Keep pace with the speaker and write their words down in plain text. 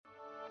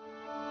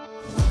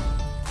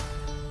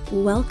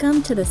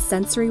Welcome to the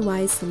Sensory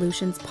Wise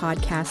Solutions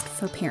podcast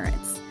for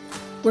parents,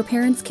 where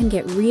parents can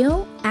get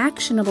real,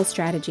 actionable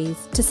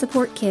strategies to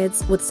support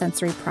kids with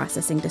sensory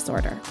processing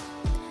disorder.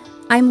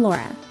 I'm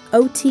Laura,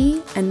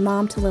 OT and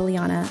mom to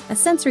Liliana, a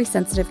sensory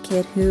sensitive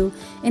kid who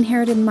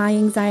inherited my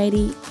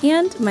anxiety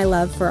and my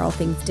love for all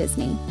things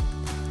Disney.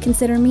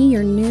 Consider me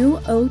your new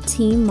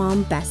OT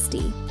mom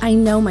bestie. I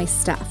know my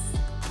stuff,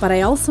 but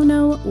I also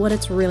know what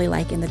it's really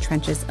like in the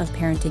trenches of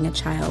parenting a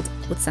child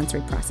with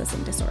sensory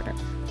processing disorder.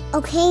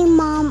 Okay,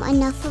 Mom,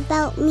 enough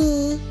about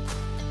me.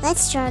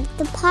 Let's start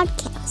the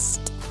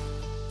podcast.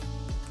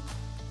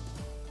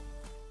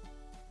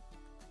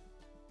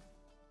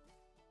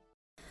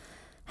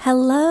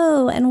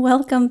 Hello, and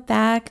welcome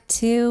back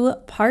to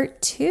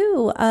part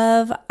 2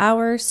 of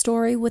our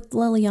story with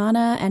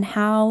Liliana and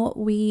how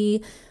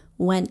we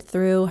went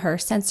through her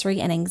sensory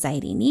and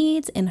anxiety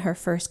needs in her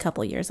first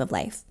couple years of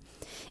life.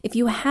 If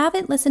you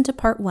haven't listened to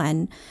part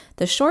 1,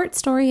 the short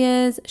story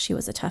is she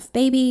was a tough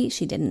baby,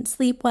 she didn't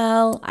sleep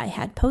well, I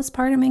had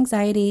postpartum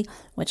anxiety,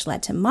 which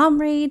led to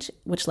mom rage,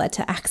 which led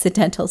to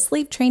accidental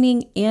sleep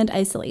training and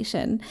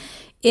isolation.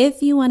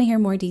 If you want to hear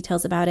more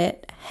details about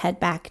it, head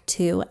back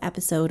to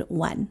episode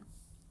 1.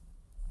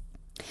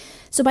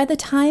 So by the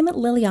time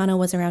Liliana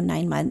was around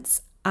 9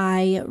 months,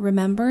 I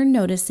remember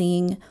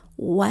noticing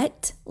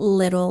what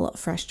little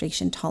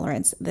frustration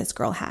tolerance this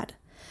girl had.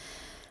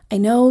 I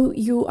know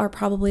you are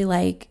probably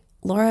like,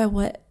 Laura,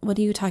 what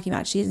are you talking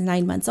about? She's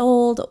 9 months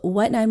old.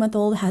 What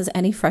 9-month-old has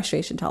any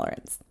frustration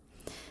tolerance?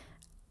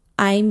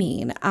 I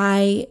mean,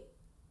 I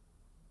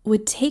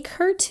would take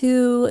her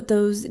to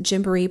those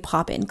Gymboree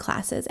pop-in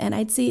classes, and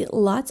I'd see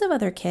lots of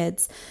other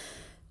kids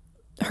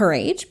her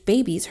age,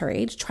 babies her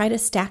age, try to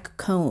stack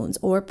cones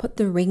or put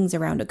the rings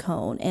around a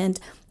cone. And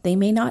they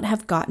may not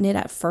have gotten it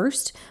at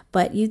first,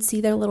 but you'd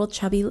see their little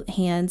chubby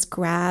hands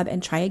grab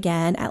and try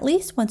again at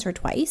least once or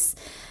twice.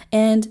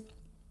 And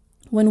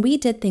when we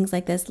did things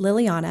like this,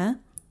 Liliana,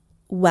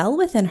 well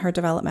within her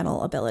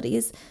developmental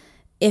abilities,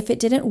 if it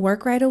didn't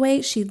work right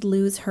away, she'd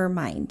lose her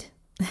mind.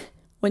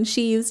 When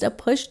she used a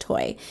push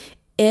toy,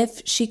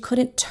 if she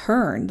couldn't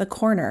turn the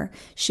corner,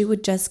 she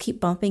would just keep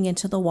bumping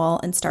into the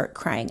wall and start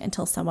crying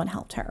until someone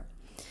helped her.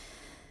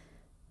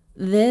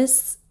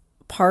 This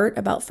part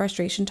about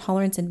frustration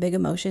tolerance and big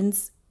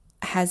emotions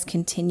has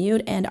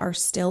continued and are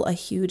still a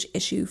huge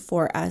issue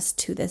for us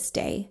to this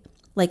day.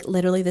 Like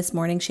literally this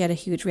morning, she had a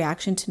huge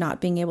reaction to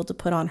not being able to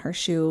put on her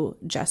shoe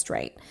just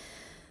right.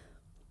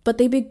 But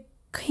they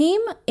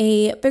became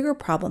a bigger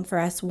problem for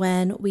us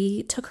when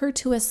we took her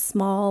to a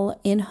small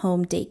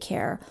in-home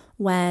daycare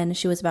when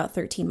she was about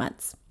 13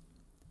 months.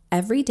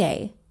 Every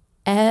day,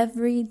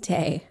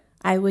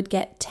 I would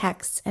get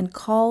texts and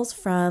calls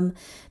from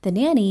the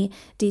nanny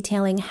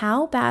detailing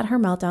how bad her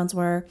meltdowns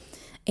were.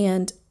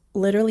 And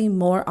literally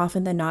more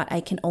often than not,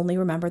 I can only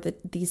remember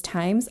that these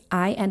times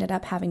I ended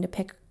up having to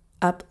pick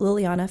up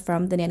Liliana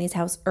from the nanny's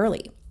house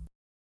early.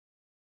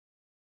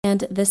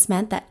 And this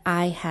meant that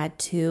I had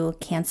to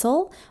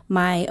cancel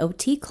my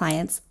OT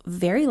clients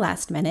very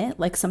last minute.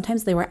 Like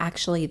sometimes they were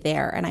actually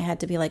there and I had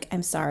to be like,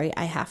 I'm sorry,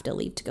 I have to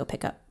leave to go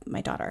pick up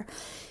my daughter.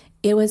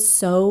 It was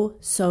so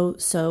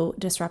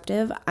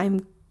disruptive.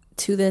 I'm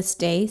to this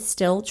day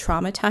still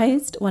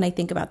traumatized when I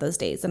think about those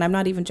days. And I'm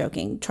not even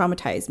joking.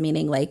 Traumatized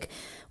meaning like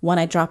when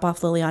I drop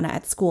off Liliana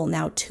at school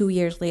now 2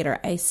 years later,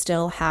 I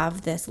still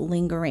have this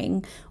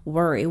lingering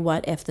worry.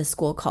 What if the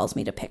school calls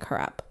me to pick her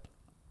up?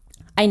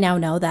 I now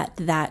know that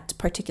that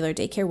particular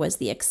daycare was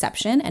the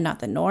exception and not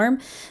the norm,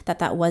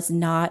 that was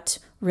not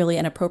really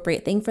an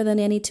appropriate thing for the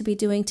nanny to be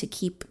doing, to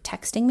keep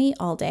texting me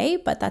all day,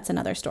 but that's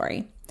another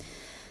story.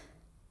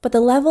 But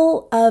the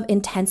level of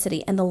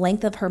intensity and the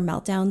length of her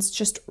meltdowns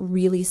just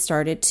really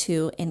started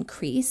to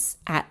increase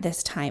at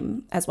this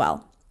time as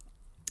well.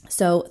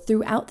 So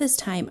throughout this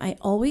time, I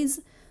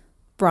always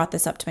brought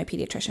this up to my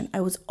pediatrician.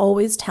 I was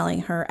always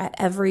telling her at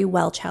every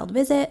well child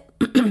visit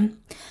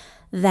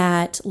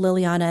that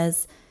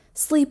Liliana's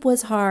sleep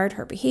was hard,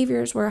 her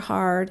behaviors were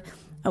hard.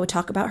 I would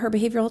talk about her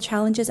behavioral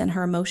challenges and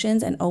her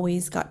emotions and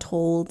always got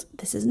told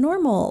this is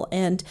normal.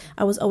 And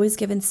I was always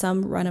given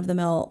some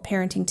run-of-the-mill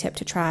parenting tip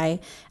to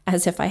try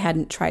as if I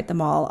hadn't tried them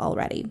all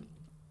already.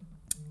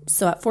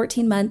 So at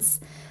 14 months,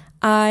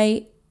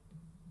 I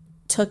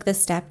took the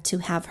step to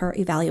have her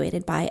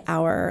evaluated by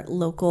our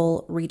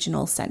local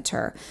regional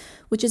center,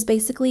 which is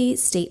basically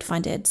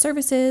state-funded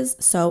services.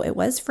 So it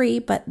was free,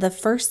 but the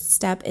first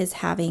step is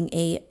having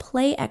a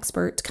play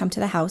expert come to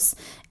the house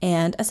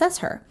and assess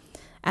her.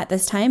 At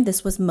this time,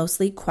 this was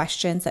mostly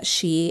questions that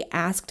she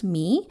asked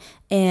me,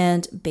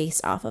 and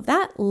based off of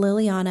that,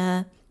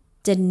 Liliana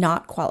did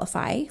not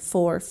qualify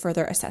for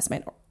further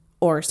assessment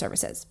or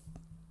services.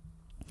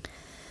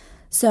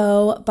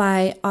 So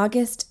by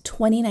August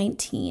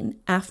 2019,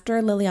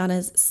 after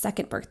Liliana's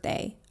second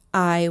birthday,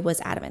 I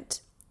was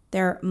adamant.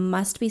 There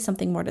must be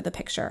something more to the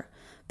picture,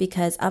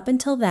 because up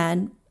until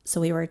then, so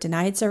we were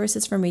denied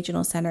services from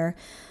Regional Center,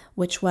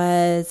 which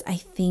was, I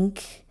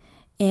think,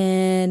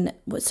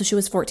 so she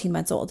was 14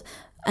 months old.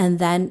 And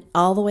then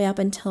all the way up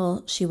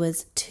until she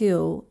was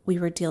 2, we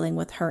were dealing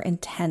with her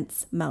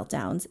intense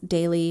meltdowns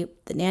daily.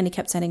 The nanny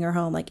kept sending her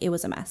home. Like, it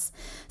was a mess.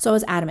 So I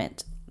was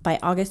adamant. By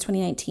August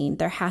 2019,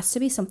 there has to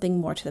be something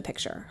more to the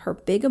picture. Her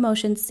big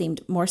emotions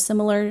seemed more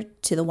similar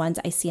to the ones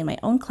I see in my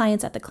own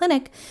clients at the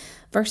clinic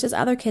versus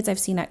other kids I've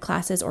seen at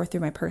classes or through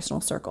my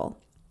personal circle.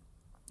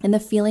 And the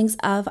feelings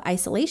of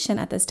isolation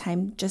at this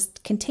time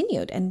just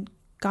continued and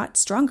got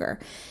stronger.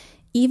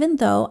 Even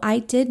though I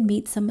did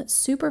meet some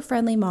super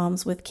friendly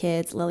moms with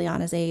kids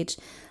Liliana's age,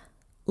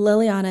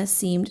 Liliana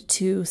seemed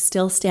to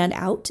still stand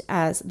out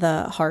as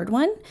the hard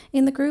one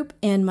in the group,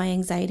 and my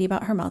anxiety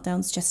about her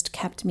meltdowns just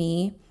kept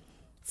me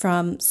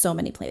from so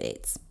many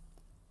playdates.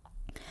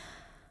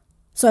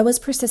 So I was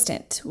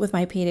persistent with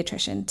my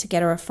pediatrician to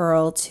get a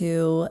referral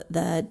to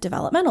the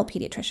developmental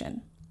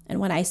pediatrician. And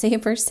when I say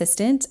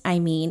persistent, I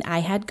mean I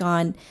had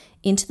gone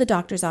into the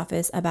doctor's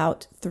office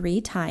about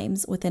 3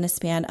 times within a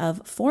span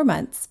of 4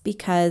 months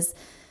because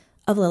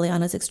of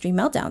Liliana's extreme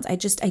meltdowns. I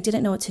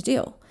didn't know what to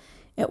do.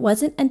 It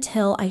wasn't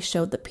until I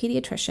showed the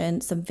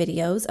pediatrician some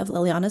videos of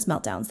Liliana's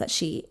meltdowns that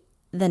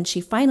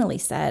she finally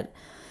said,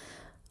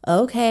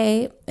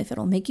 okay, if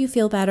it'll make you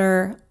feel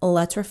better,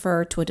 let's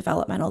refer to a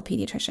developmental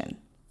pediatrician.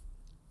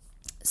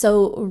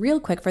 So real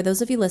quick, for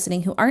those of you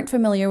listening who aren't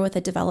familiar with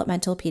a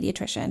developmental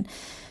pediatricians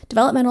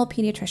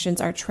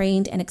are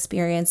trained and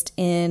experienced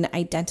in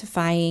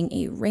identifying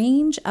a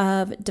range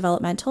of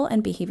developmental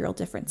and behavioral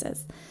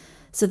differences.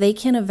 So they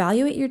can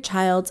evaluate your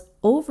child's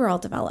overall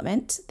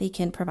development, they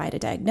can provide a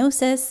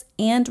diagnosis,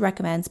 and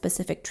recommend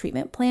specific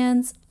treatment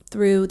plans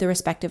through the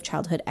respective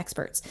childhood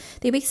experts.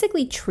 They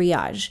basically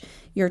triage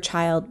your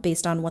child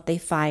based on what they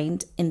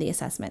find in the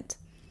assessment.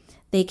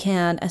 They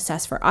can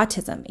assess for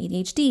autism,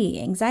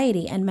 ADHD,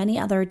 anxiety, and many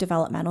other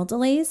developmental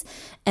delays,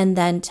 and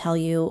then tell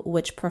you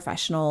which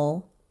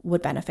professional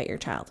would benefit your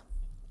child.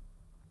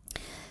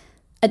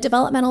 A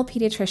developmental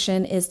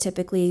pediatrician is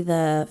typically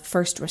the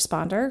first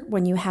responder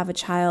when you have a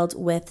child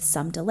with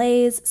some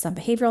delays, some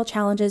behavioral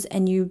challenges,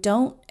 and you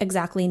don't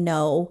exactly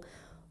know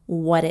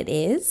what it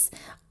is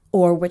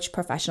or which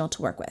professional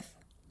to work with.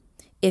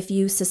 If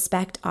you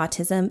suspect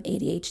autism,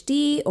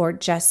 ADHD, or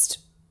just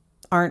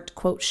aren't,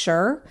 quote,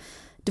 sure,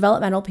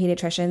 developmental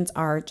pediatricians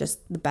are just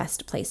the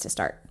best place to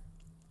start.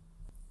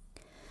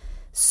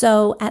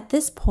 So at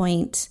this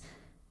point,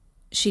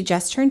 she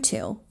just turned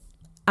 2.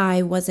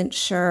 I wasn't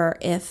sure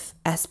if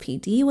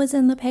SPD was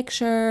in the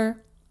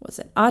picture. Was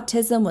it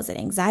autism? Was it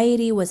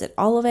anxiety? Was it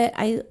all of it?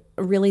 I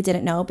really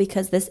didn't know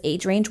because this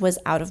age range was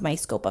out of my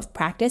scope of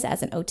practice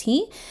as an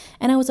OT,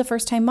 and I was a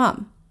first-time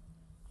mom.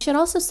 I should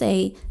also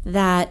say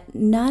that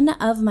none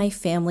of my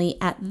family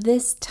at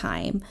this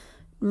time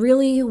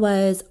really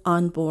was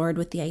on board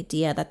with the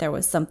idea that there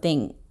was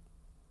something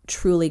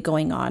truly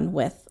going on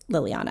with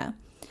Liliana.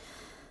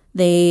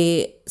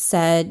 They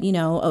said,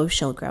 oh,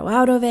 she'll grow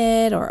out of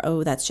it, or,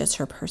 oh, that's just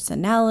her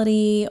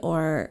personality,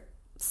 or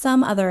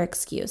some other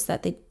excuse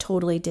that they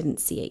totally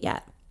didn't see it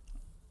yet.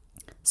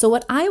 So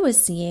what I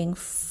was seeing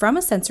from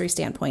a sensory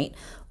standpoint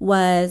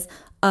was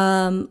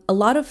a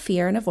lot of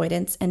fear and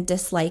avoidance and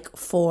dislike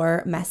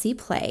for messy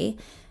play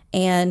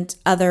and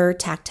other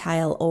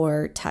tactile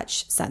or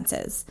touch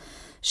senses.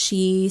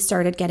 She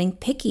started getting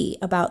picky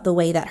about the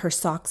way that her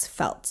socks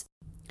felt.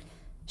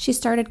 She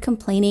started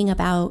complaining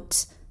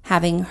about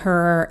having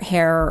her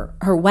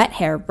wet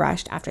hair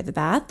brushed after the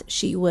bath.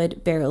 She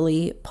would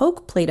barely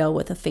poke Play-Doh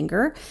with a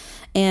finger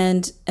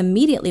and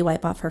immediately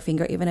wipe off her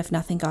finger even if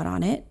nothing got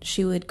on it.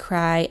 She would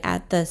cry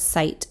at the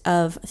sight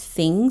of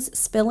things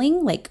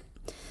spilling, like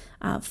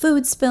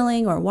food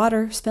spilling or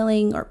water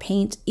spilling or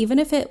paint, even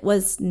if it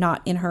was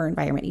not in her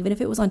environment, even if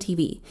it was on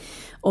TV,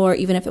 or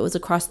even if it was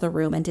across the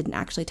room and didn't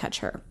actually touch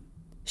her.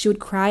 She would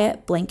cry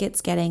at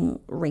blankets getting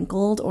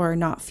wrinkled or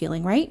not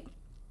feeling right.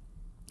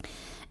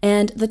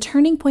 And the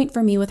turning point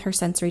for me with her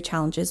sensory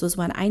challenges was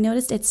when I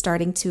noticed it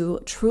starting to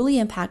truly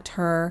impact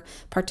her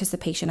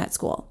participation at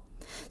school.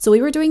 So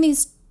we were doing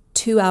these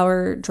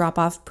 2-hour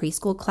drop-off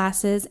preschool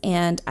classes,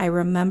 and I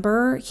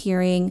remember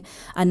hearing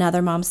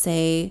another mom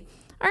say,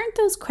 "Aren't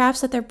those crafts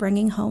that they're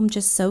bringing home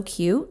just so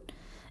cute?"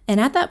 And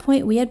at that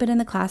point, we had been in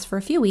the class for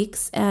a few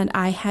weeks, and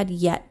I had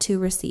yet to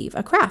receive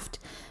a craft.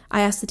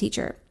 I asked the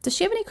teacher, "Does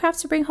she have any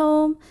crafts to bring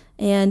home?"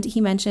 And he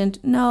mentioned,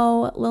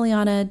 "No,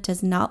 Liliana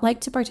does not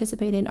like to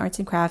participate in arts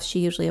and crafts. She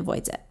usually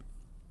avoids it."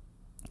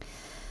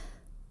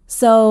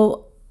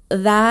 So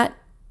that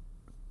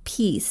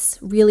piece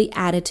really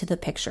added to the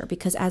picture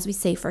because, as we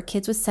say, for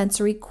kids with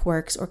sensory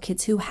quirks or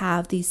kids who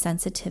have these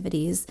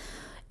sensitivities,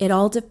 it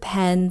all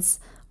depends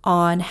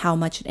on how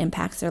much it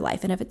impacts their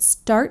life. And if it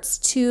starts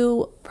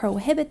to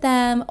prohibit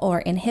them or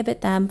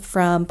inhibit them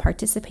from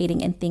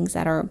participating in things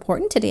that are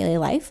important to daily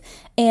life,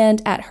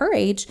 and at her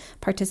age,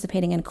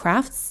 participating in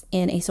crafts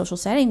in a social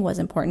setting was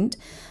important,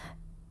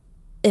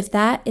 if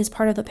that is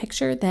part of the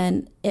picture,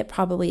 then it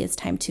probably is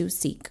time to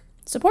seek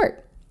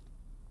support.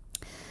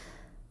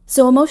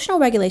 So emotional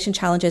regulation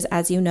challenges,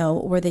 as you know,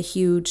 were the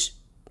huge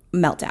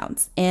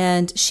meltdowns.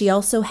 And she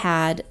also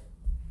had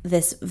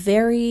this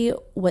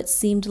what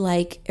seemed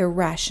like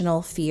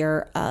irrational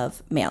fear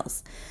of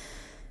males.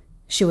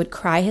 She would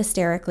cry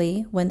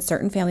hysterically when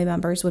certain family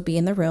members would be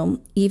in the room.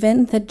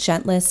 Even the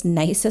gentlest,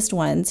 nicest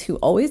ones who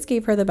always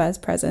gave her the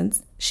best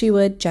presents, she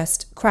would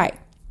just cry.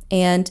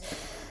 And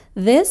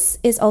this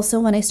is also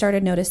when I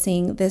started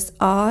noticing this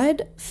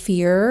odd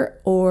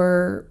fear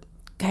or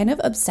kind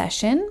of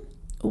obsession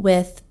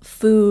with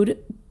food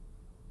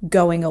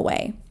going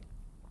away.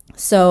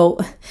 So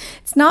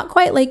it's not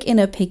quite like in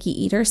a picky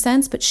eater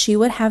sense, but she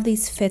would have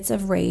these fits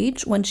of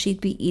rage when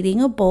she'd be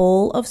eating a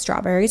bowl of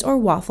strawberries or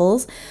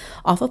waffles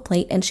off a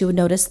plate, and she would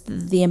notice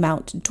the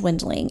amount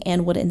dwindling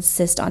and would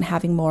insist on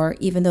having more,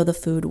 even though the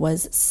food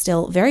was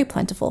still very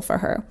plentiful for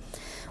her.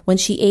 When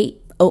she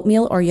ate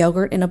oatmeal or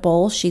yogurt in a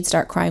bowl, she'd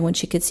start crying when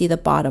she could see the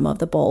bottom of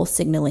the bowl,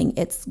 signaling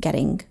it's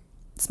getting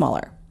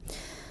smaller.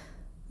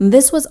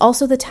 This was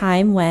also the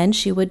time when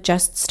she would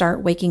just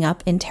start waking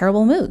up in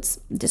terrible moods.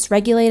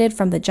 Dysregulated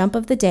from the jump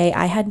of the day,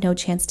 I had no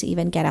chance to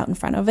even get out in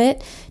front of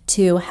it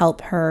to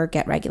help her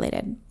get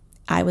regulated.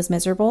 I was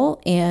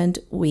miserable and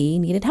we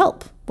needed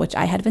help, which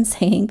I had been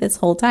saying this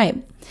whole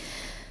time.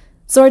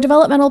 So our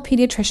developmental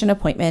pediatrician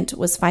appointment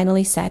was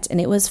finally set,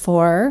 and it was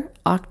for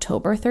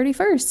October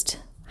 31st,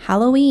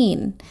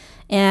 Halloween.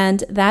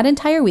 And that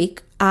entire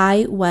week,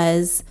 I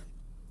was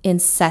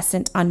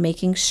incessant on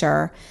making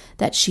sure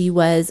that she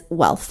was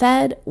well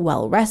fed,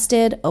 well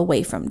rested,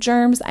 away from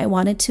germs. I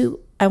wanted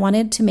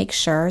to make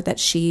sure that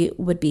she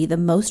would be the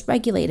most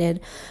regulated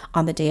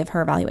on the day of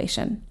her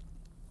evaluation.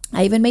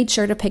 I even made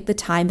sure to pick the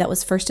time that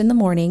was first in the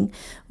morning,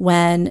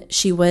 when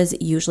she was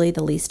usually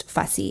the least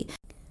fussy.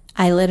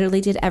 I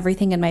literally did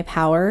everything in my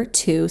power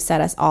to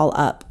set us all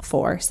up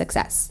for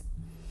success.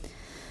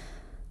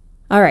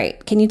 All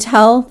right, can you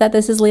tell that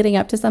this is leading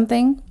up to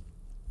something?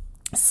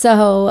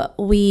 So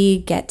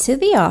we get to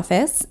the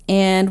office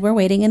and we're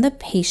waiting in the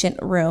patient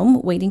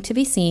room, waiting to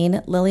be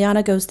seen.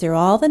 Liliana goes through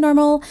all the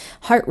normal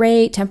heart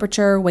rate,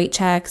 temperature, weight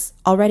checks,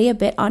 already a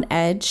bit on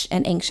edge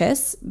and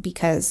anxious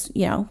because,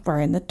 we're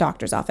in the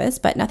doctor's office,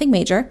 but nothing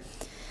major.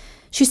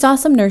 She saw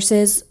some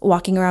nurses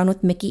walking around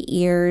with Mickey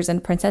ears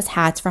and princess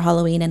hats for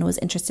Halloween and was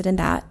interested in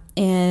that.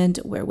 And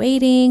we're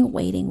waiting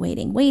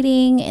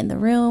in the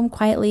room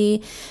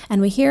quietly.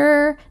 And we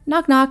hear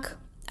knock, knock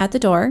at the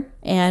door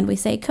and we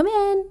say, "Come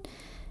in."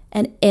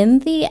 And in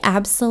the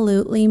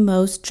absolutely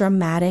most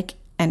dramatic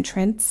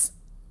entrance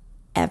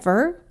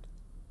ever,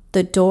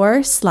 the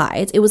door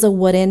slides. It was a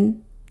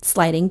wooden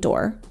sliding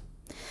door.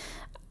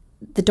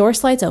 The door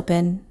slides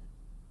open,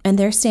 and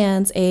there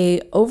stands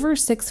a over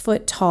 6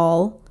 foot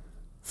tall,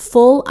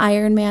 full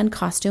Iron Man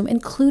costume,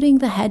 including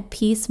the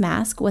headpiece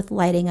mask with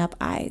lighting up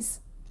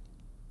eyes.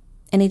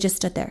 And he just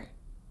stood there.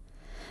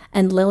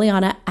 And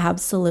Liliana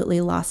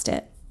absolutely lost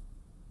it.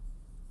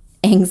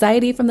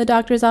 Anxiety from the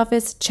doctor's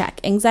office?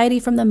 Check. Anxiety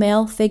from the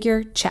male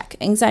figure? Check.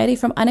 Anxiety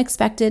from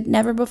unexpected,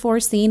 never before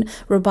seen,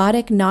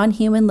 robotic,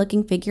 non-human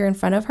looking figure in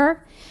front of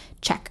her?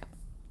 Check.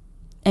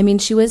 I mean,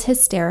 she was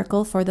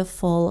hysterical for the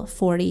full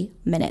 40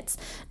 minutes.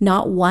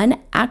 Not one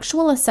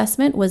actual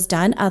assessment was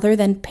done other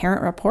than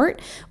parent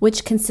report,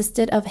 which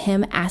consisted of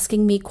him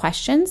asking me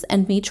questions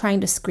and me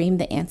trying to scream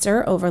the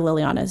answer over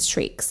Liliana's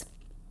shrieks.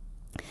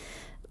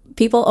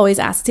 People always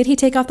ask, did he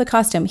take off the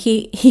costume?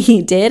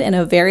 He did, in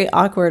a very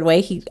awkward way.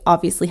 He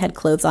obviously had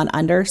clothes on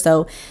under,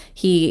 so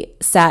he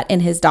sat in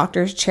his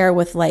doctor's chair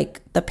with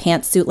the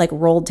pantsuit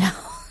rolled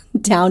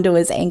down to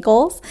his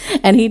ankles,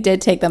 and he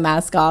did take the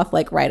mask off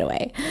right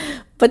away.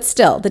 But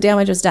still, the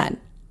damage was done.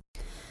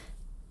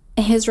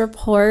 His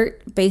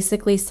report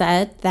basically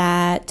said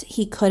that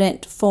he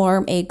couldn't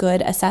form a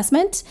good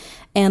assessment,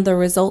 and the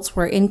results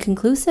were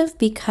inconclusive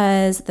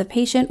because the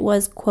patient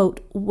was,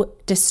 quote,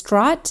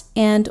 distraught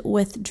and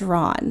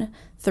withdrawn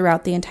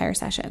throughout the entire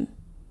session.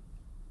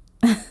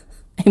 I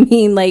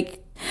mean,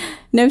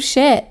 no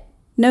shit.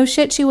 No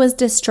shit, she was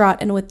distraught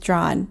and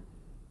withdrawn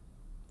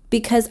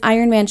because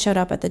Iron Man showed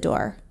up at the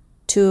door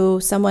to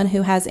someone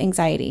who has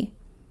anxiety.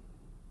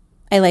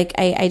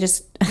 I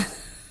just,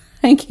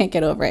 I can't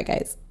get over it,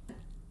 guys.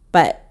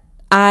 But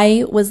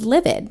I was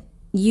livid.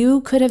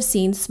 You could have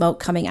seen smoke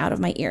coming out of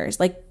my ears.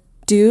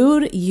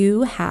 Dude,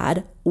 you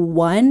had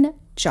one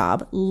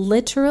job,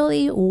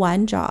 literally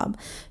one job,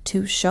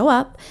 to show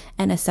up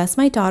and assess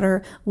my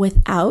daughter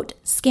without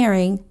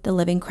scaring the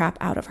living crap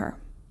out of her.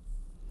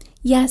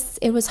 Yes,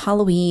 it was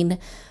Halloween,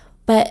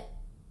 but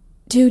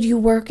dude, you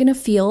work in a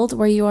field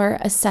where you are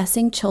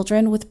assessing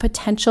children with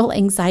potential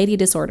anxiety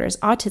disorders,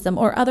 autism,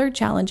 or other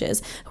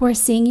challenges who are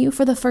seeing you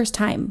for the first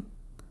time.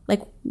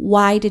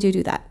 Why did you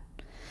do that?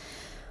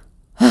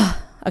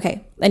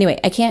 Okay. Anyway,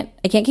 I can't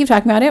keep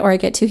talking about it or I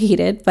get too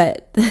heated,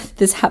 but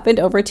this happened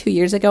over 2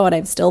 years ago and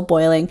I'm still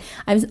boiling.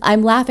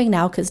 I'm laughing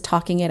now because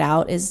talking it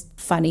out is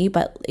funny,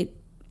 but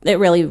it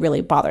really,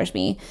 really bothers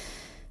me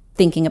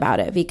thinking about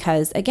it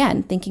because,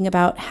 again, thinking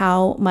about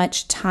how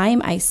much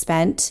time I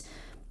spent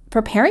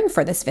preparing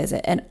for this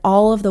visit and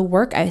all of the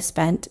work I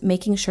spent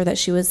making sure that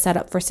she was set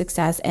up for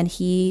success, and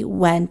he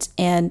went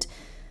and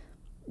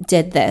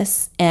did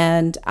this,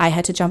 and I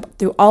had to jump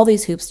through all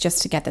these hoops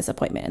just to get this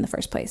appointment in the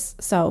first place.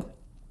 So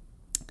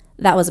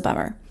that was a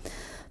bummer.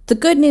 The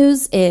good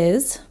news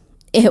is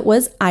It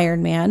was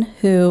Iron Man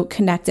who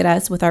connected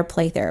us with our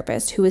play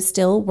therapist, who is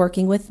still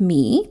working with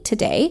me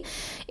today.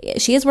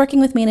 She is working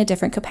with me in a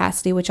different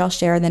capacity, which I'll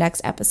share in the next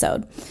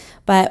episode.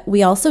 But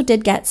we also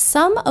did get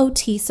some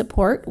OT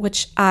support,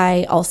 which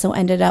I also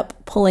ended up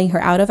pulling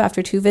her out of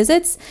after 2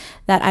 visits,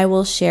 that I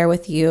will share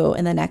with you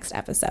in the next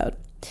episode.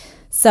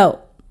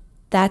 So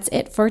that's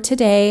it for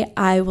today.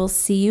 I will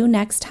see you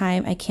next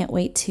time. I can't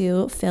wait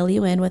to fill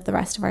you in with the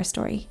rest of our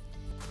story.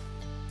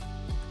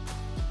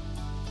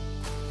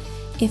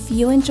 If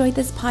you enjoyed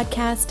this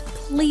podcast,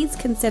 please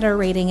consider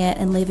rating it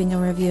and leaving a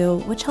review,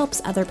 which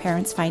helps other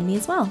parents find me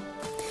as well.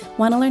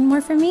 Want to learn more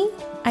from me?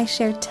 I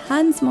share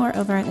tons more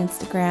over on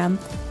Instagram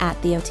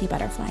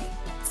 @TheOTButterfly.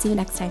 See you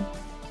next time.